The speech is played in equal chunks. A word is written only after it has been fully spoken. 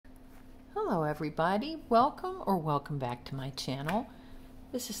Hello everybody, welcome back to my channel.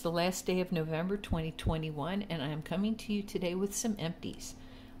 This is the last day of November 2021 and I am coming to you today with some empties.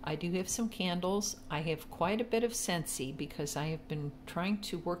 I do have some candles. I have quite a bit of Scentsy because I have been trying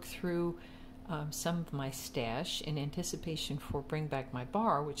to work through some of my stash in anticipation for Bring Back My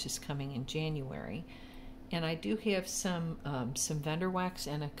Bar, which is coming in January. And I do have some vendor wax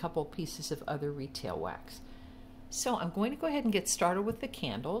and a couple pieces of other retail wax. So I'm going to go ahead and get started with the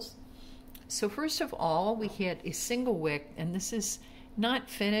candles. So first of all, we had a single wick, and this is not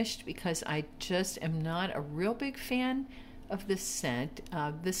finished because I just am not a real big fan of this scent.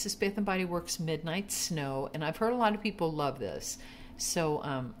 This is Bath & Body Works Midnight Snow, and I've heard a lot of people love this. So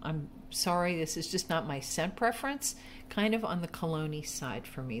I'm sorry, this is just not my scent preference. Kind of on the cologne-y side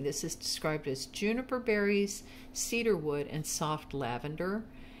for me. This is described as juniper berries, cedar wood, and soft lavender.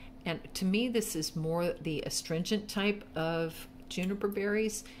 And to me, this is more the astringent type of juniper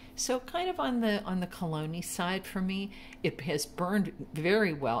berries. So kind of on the cologne-y side for me. It has burned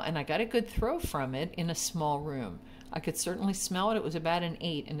very well, and I got a good throw from it in a small room. I could certainly smell it. It was about an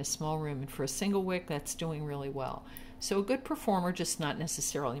 8 in a small room, and for a single wick, that's doing really well. So a good performer, just not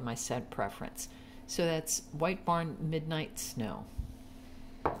necessarily my scent preference. So that's White Barn Midnight Snow.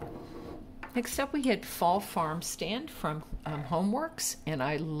 Next up, we had Fall Farm Stand from Homeworks, and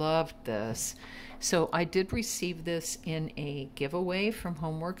I loved this. So I did receive this in a giveaway from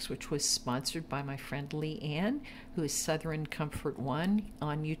Homeworks, which was sponsored by my friend Lee Ann, who is Southern Comfort One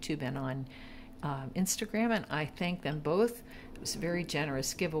on YouTube and on Instagram, and I thank them both. It was a very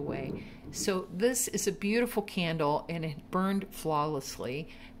generous giveaway. So this is a beautiful candle, and it burned flawlessly.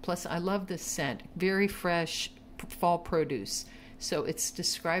 Plus, I love this scent. Very fresh fall produce. So it's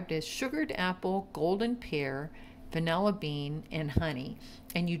described as sugared apple, golden pear, vanilla bean, and honey.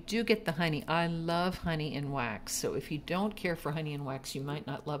 And you do get the honey. I love honey and wax. So if you don't care for honey and wax, you might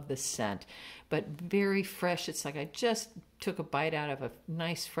not love this scent. But very fresh. It's like I just took a bite out of a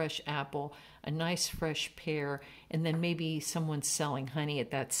nice fresh apple, a nice fresh pear, and then maybe someone's selling honey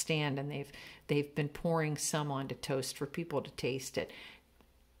at that stand and they've been pouring some onto toast for people to taste it.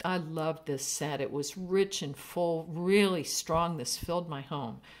 I loved this scent. It was rich and full, really strong. This filled my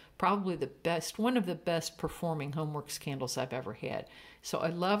home. Probably the best, one of the best performing Homeworks candles I've ever had. So I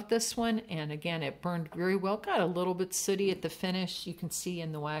loved this one, and again, it burned very well. Got a little bit sooty at the finish. You can see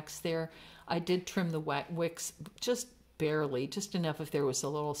in the wax there. I did trim the wicks just barely, just enough if there was a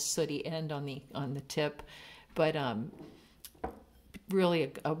little sooty end on the tip, but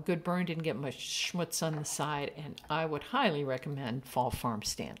really a good burn. Didn't get much schmutz on the side, and I would highly recommend Fall Farm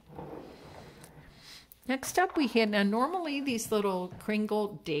Stand. Next up, we had, now normally these little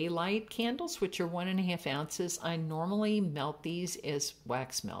Kringle Daylight candles, which are 1.5 ounces, I normally melt these as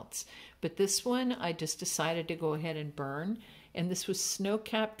wax melts. But this one, I just decided to go ahead and burn. And this was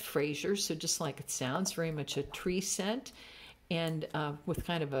Snow-Capped Fraser, so just like it sounds, very much a tree scent. And with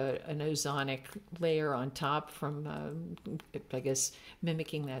kind of an ozonic layer on top from, I guess,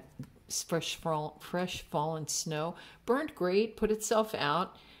 mimicking that fresh fallen snow. Burned great, put itself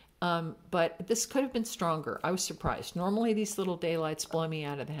out. But this could have been stronger. I was surprised. Normally these little daylights blow me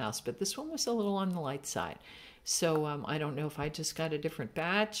out of the house, but this one was a little on the light side. So I don't know if I just got a different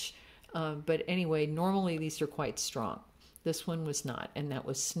batch, but anyway, normally these are quite strong. This one was not, and that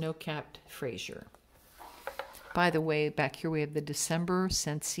was Snow-Capped Fraser. By the way, back here we have the December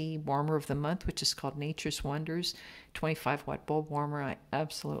Scentsy Warmer of the Month, which is called Nature's Wonders, 25 watt bulb warmer. I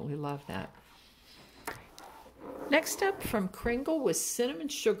absolutely love that. Next up from Kringle was Cinnamon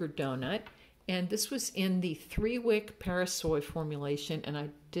Sugar Donut, and this was in the 3-wick Parasoy formulation, and I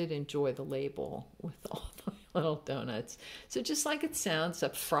did enjoy the label with all the little donuts. So just like it sounds, a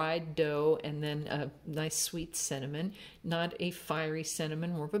fried dough and then a nice sweet cinnamon, not a fiery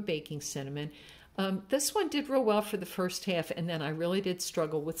cinnamon, more of a baking cinnamon. This one did real well for the first half, and then I really did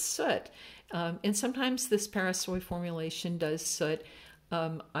struggle with soot. And sometimes this Parasoy formulation does soot.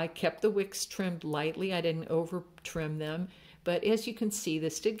 I kept the wicks trimmed lightly. I didn't over trim them. But as you can see,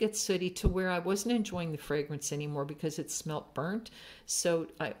 this did get sooty to where I wasn't enjoying the fragrance anymore because it smelled burnt. So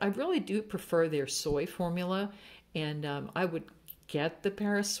I really do prefer their soy formula. And I would get the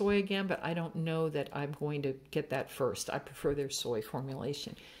Parasoy again, but I don't know that I'm going to get that first. I prefer their soy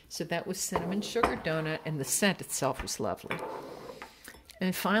formulation. So that was Cinnamon Sugar Donut, and the scent itself was lovely.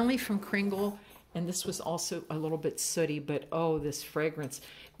 And finally from Kringle, and this was also a little bit sooty, but oh, this fragrance.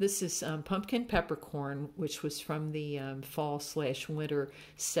 This is Pumpkin Peppercorn, which was from the fall/winter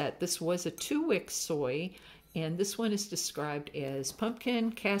set. This was a 2-wick soy, and this one is described as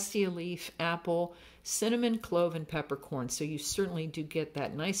pumpkin, cassia leaf, apple, cinnamon, clove, and peppercorn. So you certainly do get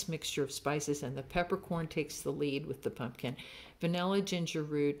that nice mixture of spices, and the peppercorn takes the lead with the pumpkin. vanilla, ginger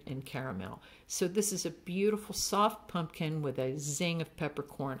root, and caramel. So this is a beautiful soft pumpkin with a zing of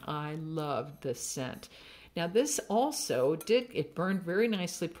peppercorn. I love this scent. Now this also it burned very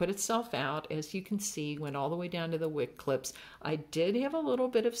nicely, put itself out. As you can see, went all the way down to the wick clips. I did have a little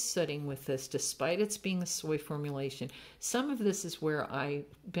bit of sooting with this, despite its being a soy formulation. Some of this is where I,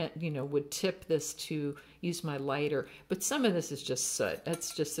 would tip this to use my lighter, but some of this is just soot.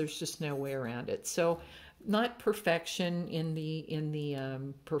 There's just no way around it. So not perfection in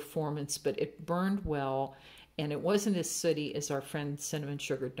the performance, but it burned well. And it wasn't as sooty as our friend Cinnamon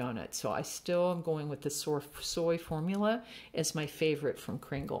Sugar Donut. So I still am going with the soy formula as my favorite from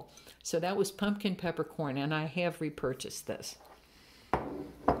Kringle. So that was pumpkin peppercorn, and I have repurchased this.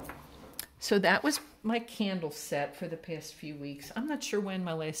 So that was my candle set for the past few weeks. I'm not sure when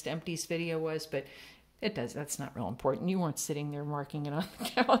my last empties video was, but that's not real important. You weren't sitting there marking it on the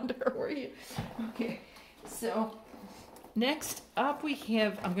calendar, were you? Okay, so next up we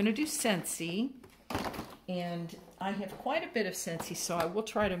have, I'm going to do Scentsy. And I have quite a bit of Scentsy, so I will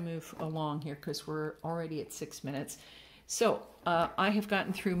try to move along here because we're already at 6 minutes. So I have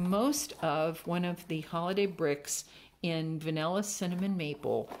gotten through most of one of the holiday bricks in vanilla cinnamon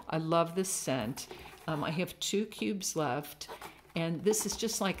maple. I love this scent. I have 2 cubes left, and this is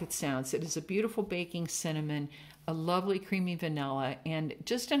just like it sounds. It is a beautiful baking cinnamon, a lovely creamy vanilla, and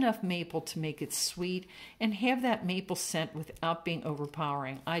just enough maple to make it sweet and have that maple scent without being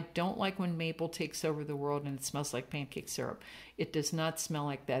overpowering. I don't like when maple takes over the world and it smells like pancake syrup. It does not smell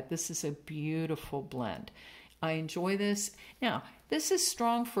like that. This is a beautiful blend. I enjoy this. Now, this is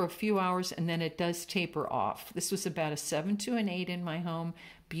strong for a few hours and then it does taper off. This was about a 7 to an 8 in my home.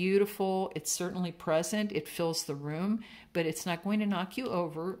 Beautiful. It's certainly present. It fills the room, but it's not going to knock you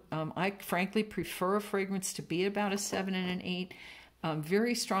over. I frankly prefer a fragrance to be about a 7 and an 8.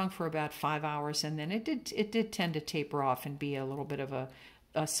 Very strong for about 5 hours, and then it did tend to taper off and be a little bit of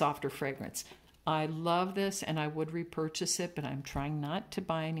a softer fragrance. I love this, and I would repurchase it, but I'm trying not to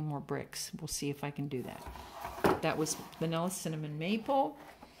buy any more bricks. We'll see if I can do that. That was vanilla cinnamon maple.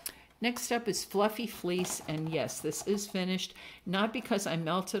 Next up is Fluffy Fleece, and yes, this is finished. Not because I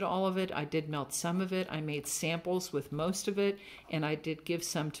melted all of it. I did melt some of it. I made samples with most of it, and I did give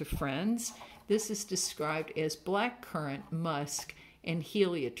some to friends. This is described as blackcurrant, musk, and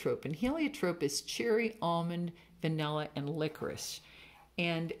heliotrope. And heliotrope is cherry, almond, vanilla, and licorice.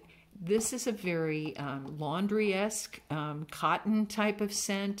 And this is a very laundry-esque, cotton type of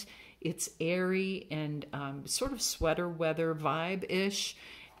scent. It's airy and sort of sweater weather vibe-ish.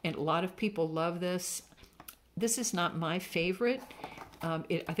 And a lot of people love this. This is not my favorite.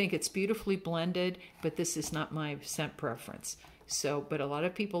 I think it's beautifully blended, but this is not my scent preference. So, but a lot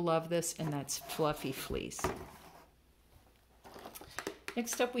of people love this, and that's Fluffy Fleece.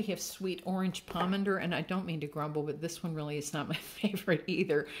 Next up, we have Sweet Orange Pomander, and I don't mean to grumble, but this one really is not my favorite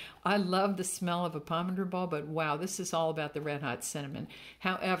either. I love the smell of a pomander ball, but wow, this is all about the red hot cinnamon.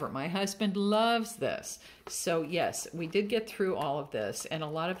 However, my husband loves this. So yes, we did get through all of this, and a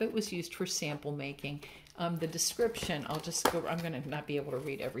lot of it was used for sample making. The description, I'm going to not be able to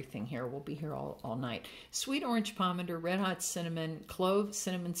read everything here. We'll be here all night. Sweet Orange Pomander, red hot cinnamon, clove,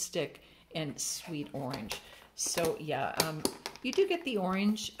 cinnamon stick, and sweet orange. So yeah, you do get the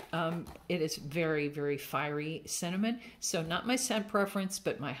orange. It is very, very fiery cinnamon. So not my scent preference,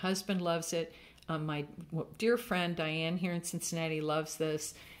 but my husband loves it. My dear friend Diane here in Cincinnati loves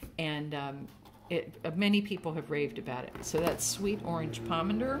this, and many people have raved about it. So that's Sweet Orange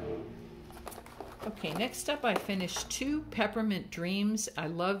Pomander. Okay, next up I finished 2 Peppermint Dreams. I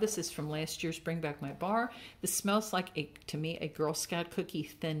love this. This is from last year's Bring Back My Bar. This smells like, to me, a Girl Scout cookie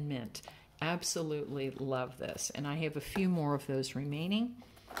thin mint. Absolutely love this. And I have a few more of those remaining.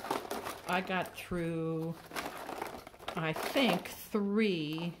 I got through, I think,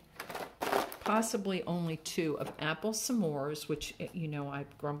 3, possibly only 2 of Apple S'mores, which, you know, I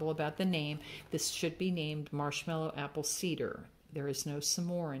grumble about the name. This should be named Marshmallow Apple Cedar. There is no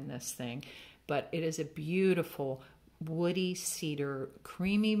s'more in this thing, but it is a beautiful woody cedar,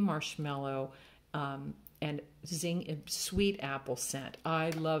 creamy marshmallow, and sweet apple scent. I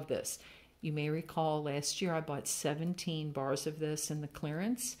love this. You may recall last year I bought 17 bars of this in the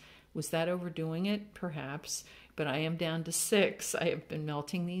clearance. Was that overdoing it? Perhaps, but I am down to 6. I have been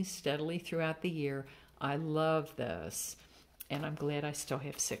melting these steadily throughout the year. I love this, and I'm glad I still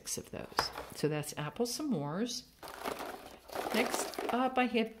have 6 of those. So that's Apple S'mores. Next up, I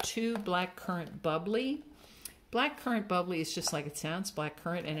have 2 Blackcurrant Bubbly. Blackcurrant Bubbly is just like it sounds,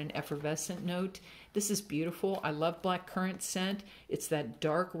 blackcurrant and an effervescent note. This is beautiful. I love blackcurrant scent. It's that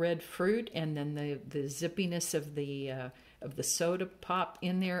dark red fruit, and then the zippiness of the soda pop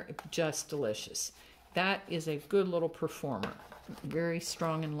in there. Just delicious. That is a good little performer. very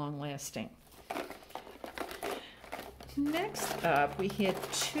strong and long lasting. Next up, we had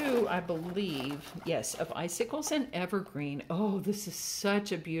two, I believe, yes, of icicles and evergreen. Oh, this is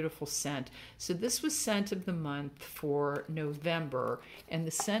such a beautiful scent. So this was scent of the month for November, and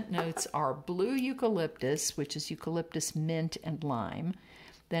the scent notes are blue eucalyptus, which is eucalyptus, mint, and lime,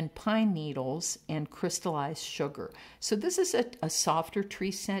 then pine needles and crystallized sugar. So this is a softer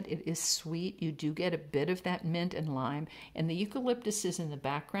tree scent. It is sweet. You do get a bit of that mint and lime, and the eucalyptus is in the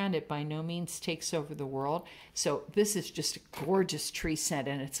background. It by no means takes over the world. So this is just a gorgeous tree scent,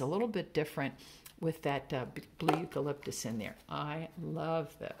 and it's a little bit different with that blue eucalyptus in there. I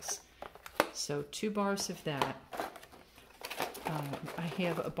love this. So 2 bars of that. I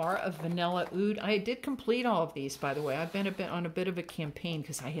have a bar of vanilla oud. I did complete all of these, by the way. I've been on a bit of a campaign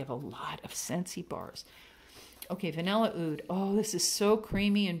because I have a lot of Scentsy bars. Okay, vanilla oud. Oh, this is so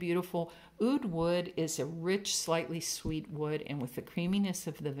creamy and beautiful. Oud wood is a rich, slightly sweet wood, and with the creaminess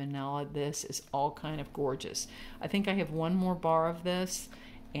of the vanilla, this is all kind of gorgeous. I think I have 1 more bar of this,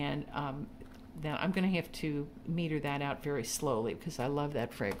 and then I'm going to have to meter that out very slowly because I love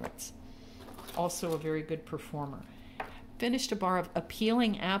that fragrance. Also a very good performer. Finished a bar of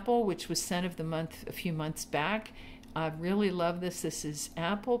Appealing Apple, which was scent of the month a few months back. I really love this. This is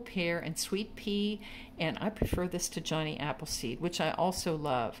apple, pear, and sweet pea, and I prefer this to Johnny Appleseed, which I also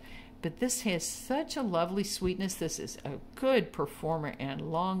love. But this has such a lovely sweetness. This is a good performer and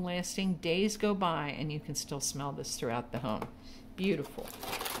long-lasting. Days go by, and you can still smell this throughout the home. Beautiful.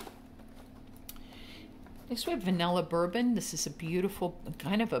 Next we have Vanilla Bourbon. This is a beautiful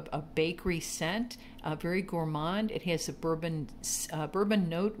kind of a bakery scent, very gourmand. It has a bourbon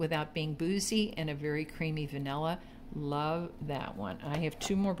note without being boozy and a very creamy vanilla. Love that one. I have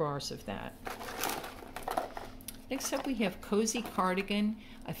 2 more bars of that. Next up we have Cozy Cardigan.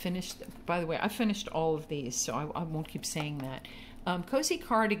 By the way, I finished all of these, so I won't keep saying that. Cozy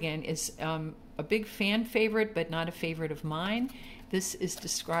Cardigan is a big fan favorite, but not a favorite of mine. This is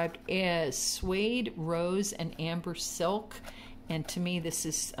described as suede, rose, and amber silk. And to me, this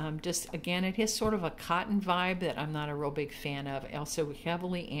is just, again, it has sort of a cotton vibe that I'm not a real big fan of. Also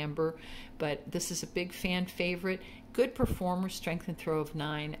heavily amber, but this is a big fan favorite. Good performer, strength and throw of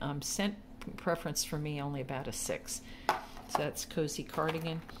 9. Scent preference for me, only about a 6. So that's Cozy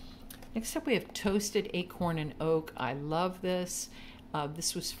Cardigan. Next up, we have Toasted Acorn and Oak. I love this.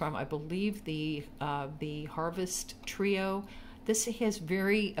 This was from, I believe, the Harvest Trio. This has a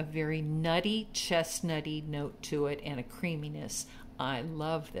very nutty, chestnutty note to it and a creaminess. I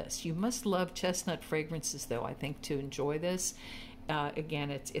love this. You must love chestnut fragrances, though, I think, to enjoy this. Again,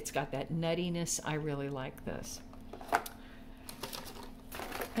 it's got that nuttiness. I really like this.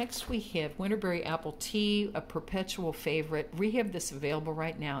 Next, we have Winterberry Apple Tea, a perpetual favorite. We have this available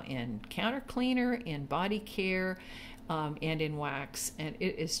right now in counter cleaner, in body care, and in wax, and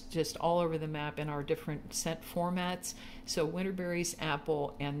it is just all over the map in our different scent formats. So Winterberry's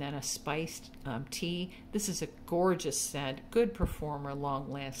apple and then a spiced tea. This is a gorgeous scent, good performer,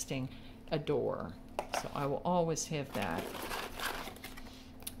 long lasting, adore. So I will always have that.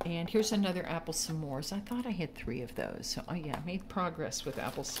 And here's another apple s'mores. I thought I had 3 of those. So yeah, I made progress with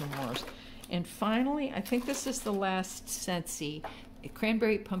apple s'mores. And finally, I think this is the last Scentsy,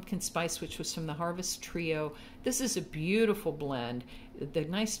 Cranberry Pumpkin Spice, which was from the Harvest Trio. This is a beautiful blend. The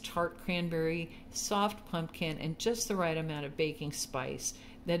nice tart cranberry, soft pumpkin, and just the right amount of baking spice.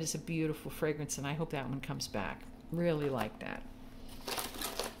 That is a beautiful fragrance, and I hope that one comes back. Really like that.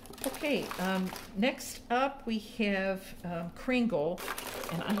 Okay, next up we have Kringle,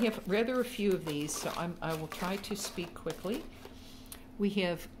 and I have rather a few of these, so I will try to speak quickly.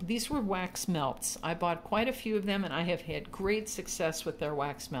 These were wax melts. I bought quite a few of them, and I have had great success with their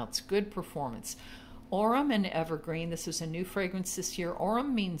wax melts. Good performance. Aurum and Evergreen. This is a new fragrance this year.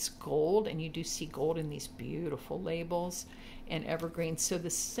 Aurum means gold, and you do see gold in these beautiful labels. And Evergreen. So the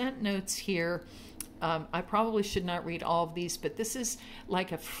scent notes here, I probably should not read all of these, but this is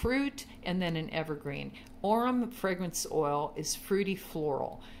like a fruit and then an evergreen. Aurum fragrance oil is fruity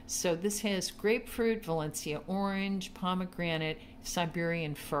floral. So this has grapefruit, Valencia orange, pomegranate,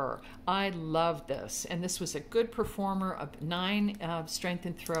 Siberian fir. I love this, and this was a good performer, a 9 strength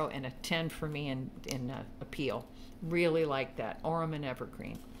and throw, and a 10 for me in appeal. Really like that, Aurum and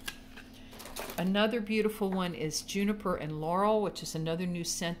Evergreen. Another beautiful one is Juniper and Laurel, which is another new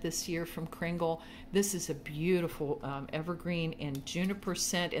scent this year from Kringle. This is a beautiful evergreen and juniper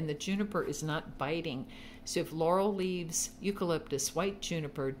scent, and the juniper is not biting. So you have laurel leaves, eucalyptus, white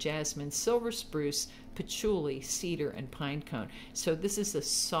juniper, jasmine, silver spruce, patchouli, cedar, and pine cone. So this is a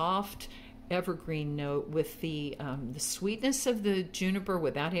soft, evergreen note with the sweetness of the juniper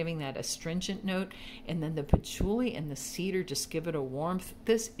without having that astringent note, and then the patchouli and the cedar just give it a warmth.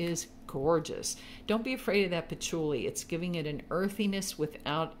 This is gorgeous. Don't be afraid of that patchouli. It's giving it an earthiness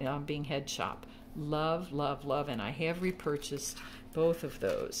without being head shop. Love, love, love, and I have repurchased both of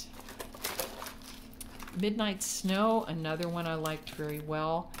those. Midnight Snow, another one I liked very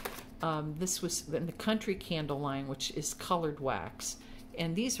well. This was in the Country Candle line, which is colored wax.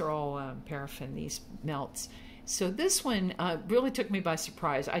 And these are all paraffin, these melts. So this one really took me by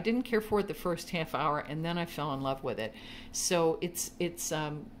surprise. I didn't care for it the first half hour, and then I fell in love with it. So it's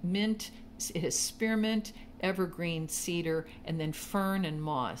mint, it has spearmint, evergreen, cedar, and then fern and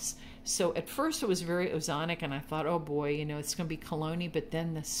moss. So at first it was very ozonic, and I thought, oh boy, you know, it's going to be cologne-y, but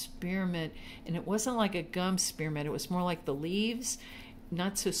then the spearmint, and it wasn't like a gum spearmint, it was more like the leaves,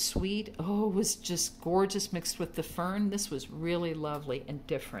 not so sweet. Oh, it was just gorgeous mixed with the fern. This was really lovely and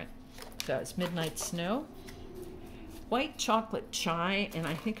different. So it's Midnight Snow. White Chocolate Chai, and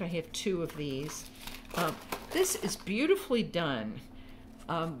I think I have 2 of these. This is beautifully done.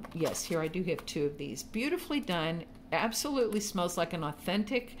 Yes, here I do have 2 of these. Beautifully done. Absolutely smells like an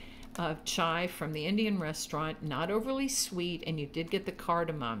authentic chai from the Indian restaurant. Not overly sweet, and you did get the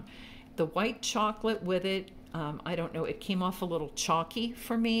cardamom. The white chocolate with it, I don't know, it came off a little chalky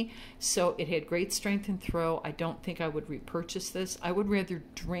for me, so it had great strength and throw. I don't think I would repurchase this. I would rather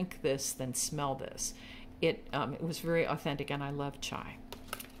drink this than smell this. It was very authentic, and I love chai.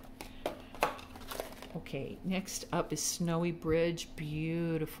 Okay, next up is Snowy Bridge.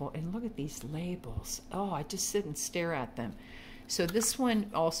 Beautiful. And look at these labels. Oh, I just sit and stare at them. So this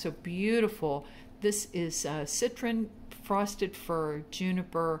one also beautiful. This is citron, frosted fir,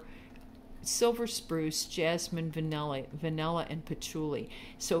 juniper, silver spruce, jasmine, vanilla, and patchouli.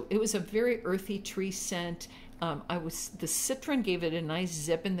 So it was a very earthy tree scent. The citron gave it a nice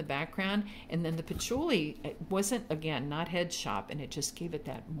zip in the background, and then the patchouli, it wasn't, again, not head shop, and it just gave it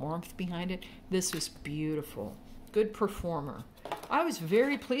that warmth behind it. This was beautiful. Good performer. I was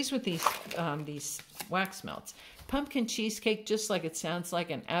very pleased with these wax melts. Pumpkin cheesecake, just like it sounds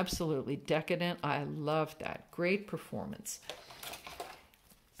like, and absolutely decadent. I loved that. Great performance.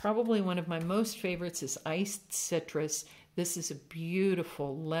 Probably one of my most favorites is Iced Citrus. This is a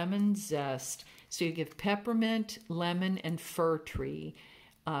beautiful lemon zest. So you give peppermint, lemon, and fir tree.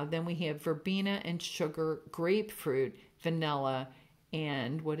 Then we have verbena and sugar, grapefruit, vanilla,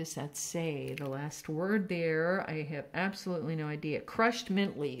 and what does that say? The last word there, I have absolutely no idea. Crushed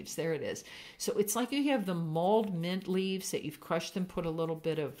mint leaves, there it is. So it's like you have the mulled mint leaves that you've crushed them, put a little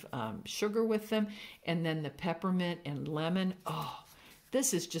bit of sugar with them, and then the peppermint and lemon. Oh,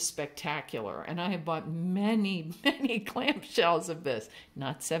 this is just spectacular, and I have bought many, many clamshells of this.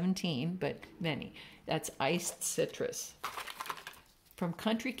 Not 17, but many. That's Iced Citrus. From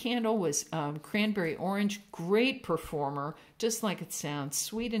Country Candle was Cranberry Orange. Great performer, just like it sounds.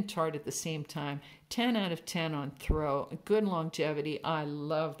 Sweet and tart at the same time. 10 out of 10 on throw. Good longevity. I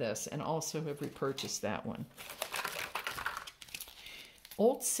love this, and also have repurchased that one.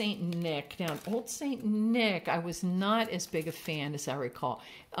 Old St. Nick. Now, Old St. Nick, I was not as big a fan as I recall.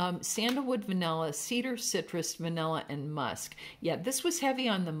 Sandalwood vanilla, cedar citrus, vanilla, and musk. Yeah, this was heavy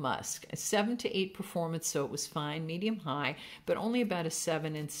on the musk. A 7 to 8 performance, so it was fine, medium high, but only about a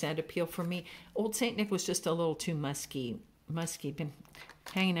 7 in scent appeal for me. Old St. Nick was just a little too musky. Been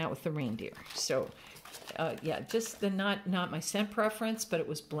hanging out with the reindeer. So, yeah, just not my scent preference, but it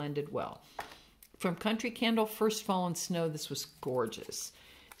was blended well. From Country Candle, First Fallen Snow, this was gorgeous.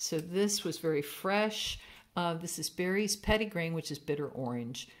 So this was very fresh. This is berries, petitgrain, which is bitter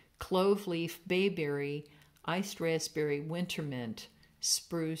orange, clove leaf, bayberry, iced raspberry, winter mint,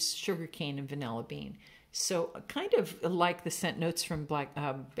 spruce, sugarcane, and vanilla bean. So kind of like the scent notes from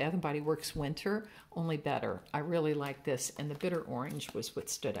Bath & Body Works Winter, only better. I really like this, and the bitter orange was what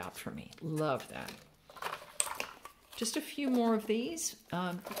stood out for me. Love that. Just a few more of these.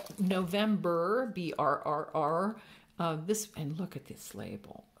 November, BRRR. And look at this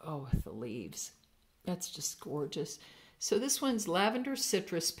label. Oh, with the leaves. That's just gorgeous. So this one's lavender,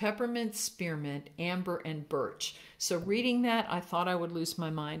 citrus, peppermint, spearmint, amber, and birch. So reading that, I thought I would lose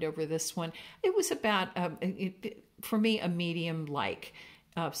my mind over this one. It was about, for me, a medium like.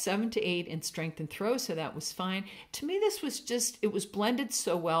 7 to 8 in strength and throw, so that was fine. To me, this was just, it was blended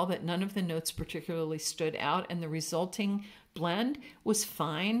so well that none of the notes particularly stood out, and the resulting blend was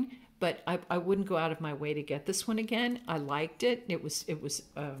fine, but I wouldn't go out of my way to get this one again. I liked it. It was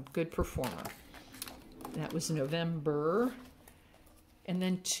a good performer. That was November. And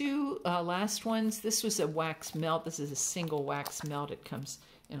then 2 last ones. This was a wax melt. This is a single wax melt. It comes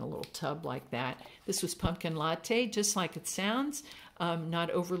in a little tub like that. This was Pumpkin Latte, just like it sounds. not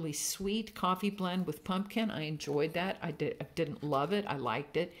overly sweet coffee blend with pumpkin. I enjoyed that. I didn't love it. I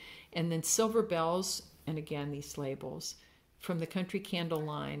liked it. And then Silver Bells, and again, these labels from the Country Candle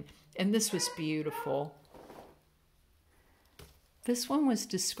line. And this was beautiful. This one was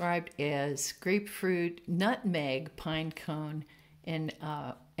described as grapefruit, nutmeg, pine cone, and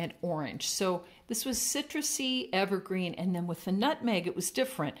orange. So this was citrusy, evergreen, and then with the nutmeg, it was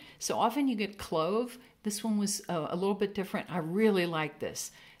different. So often you get clove. This one was a little bit different. I really like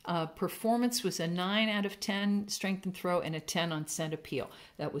this. Performance was a 9 out of 10 strength and throw, and a 10 on scent appeal.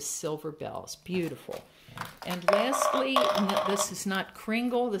 That was Silver Bells. Beautiful. And lastly, this is not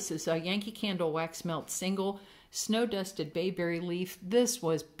Kringle. This is a Yankee Candle Wax Melt Single Snow Dusted Bayberry Leaf. This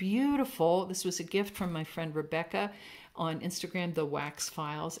was beautiful. This was a gift from my friend Rebecca on Instagram, The Wax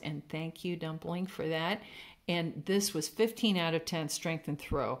Files, and thank you, Dumpling, for that. And this was 15 out of 10 strength and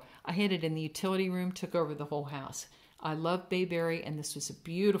throw. I had it in the utility room, took over the whole house. I love bayberry, and this was a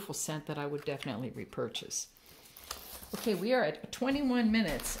beautiful scent that I would definitely repurchase. Okay, we are at 21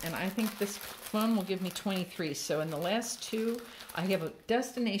 minutes, and I think this one will give me 23. So in the last two, I have a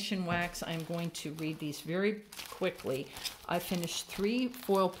destination wax. I'm going to read these very quickly. I finished 3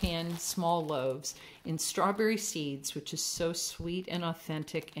 foil pan small loaves in strawberry seeds, which is so sweet and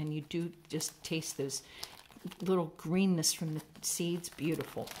authentic, and you do just taste those little greenness from the seeds.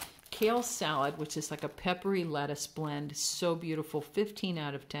 Beautiful. Kale salad, which is like a peppery lettuce blend, so beautiful. 15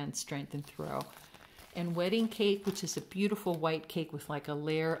 out of 10 strength and throw. And wedding cake, which is a beautiful white cake with like a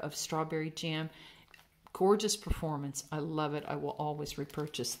layer of strawberry jam. Gorgeous performance. I love it. I will always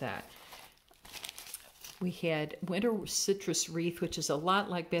repurchase that. We had winter citrus wreath, which is a lot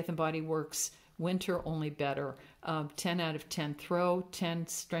like Bath & Body Works winter, only better. 10 out of 10 throw, 10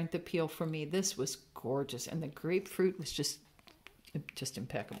 strength appeal for me. This was gorgeous, and the grapefruit was just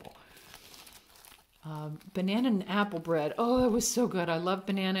impeccable. Banana and apple bread. Oh, it was so good. I love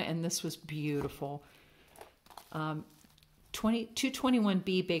banana, and this was beautiful.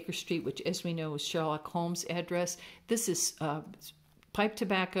 221B Baker Street, which, as we know, is Sherlock Holmes' address. This is pipe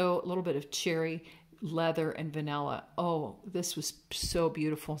tobacco, a little bit of cherry, leather, and vanilla. Oh, this was so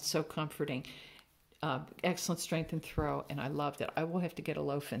beautiful, so comforting. Excellent strength and throw, and I loved it. I will have to get a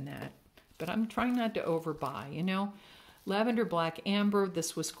loaf in that, but I'm trying not to overbuy, you know. Lavender Black Amber,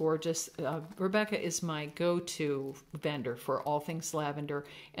 this was gorgeous. Rebecca is my go-to vendor for all things lavender,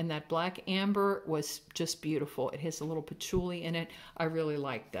 and that Black Amber was just beautiful. It has a little patchouli in it. I really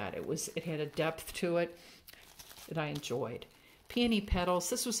liked that. It had a depth to it that I enjoyed. Peony Petals,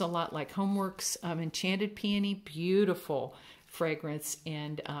 this was a lot like Homeworks Enchanted Peony. Beautiful fragrance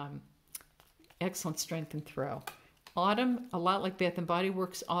and excellent strength and throw. Autumn, a lot like Bath & Body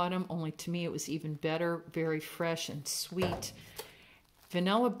Works Autumn, only to me it was even better, very fresh and sweet.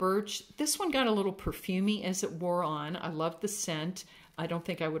 Vanilla Birch, this one got a little perfumey as it wore on. I loved the scent. I don't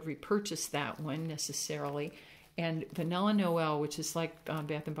think I would repurchase that one necessarily. And Vanilla Noel, which is like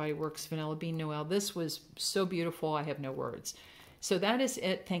Bath & Body Works Vanilla Bean Noel, this was so beautiful, I have no words. So that is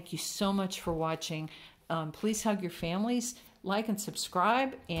it. Thank you so much for watching. Please hug your families. Like and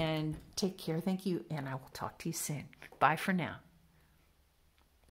subscribe, and take care. Thank you, and I will talk to you soon. Bye for now.